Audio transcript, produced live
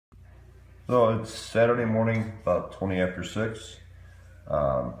So it's Saturday morning, about 20 after 6.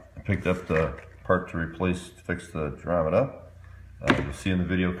 I picked up the part to fix the Dromida. You'll see in the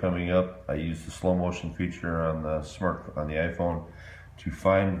video coming up, I used the slow motion feature on the iPhone to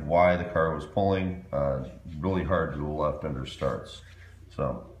find why the car was pulling. Really hard to the left under starts.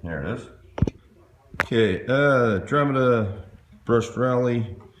 So here it is. Okay, Dromida brushed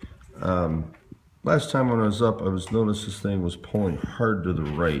rally. Last time when I was up, I noticed this thing was pulling hard to the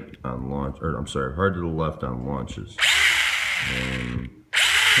right on launch, or I'm sorry, hard to the left on launches. And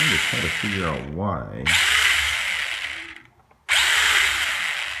I'm trying to figure out why.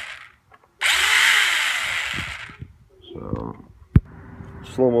 So,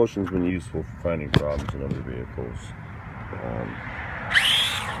 slow motion's been useful for finding problems in other vehicles.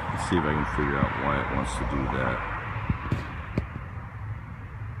 Let's see if I can figure out why it wants to do that.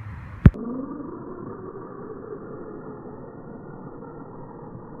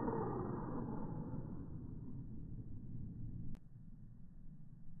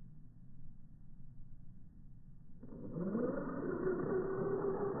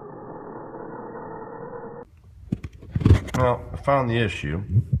 Well, I found the issue.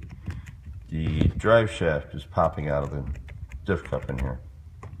 The drive shaft is popping out of the diff cup in here.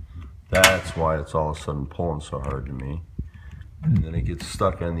 That's why it's all of a sudden pulling so hard to me. And then it gets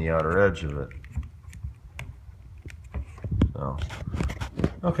stuck on the outer edge of it. So,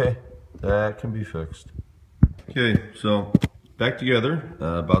 okay, that can be fixed. Okay, so back together.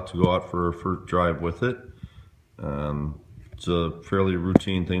 About to go out for a first drive with it. It's a fairly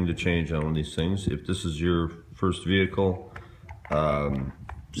routine thing to change on one of these things. If this is your first vehicle,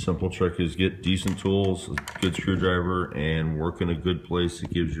 simple trick is get decent tools, a good screwdriver, and work in a good place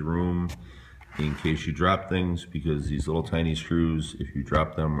that gives you room in case you drop things, because these little tiny screws, if you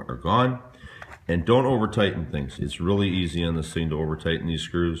drop them, are gone. And don't over tighten things. It's really easy on this thing to over tighten these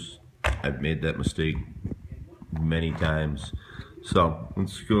screws. I've made that mistake many times. So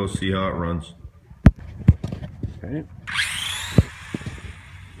let's go see how it runs. Okay.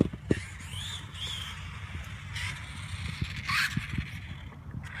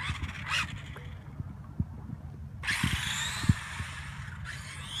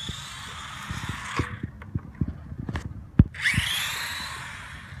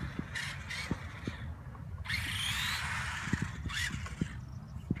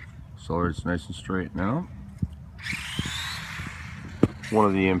 Accelerate's nice and straight now. One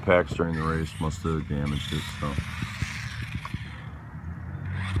of the impacts during the race must have damaged it, so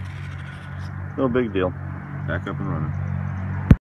no big deal. Back up and running.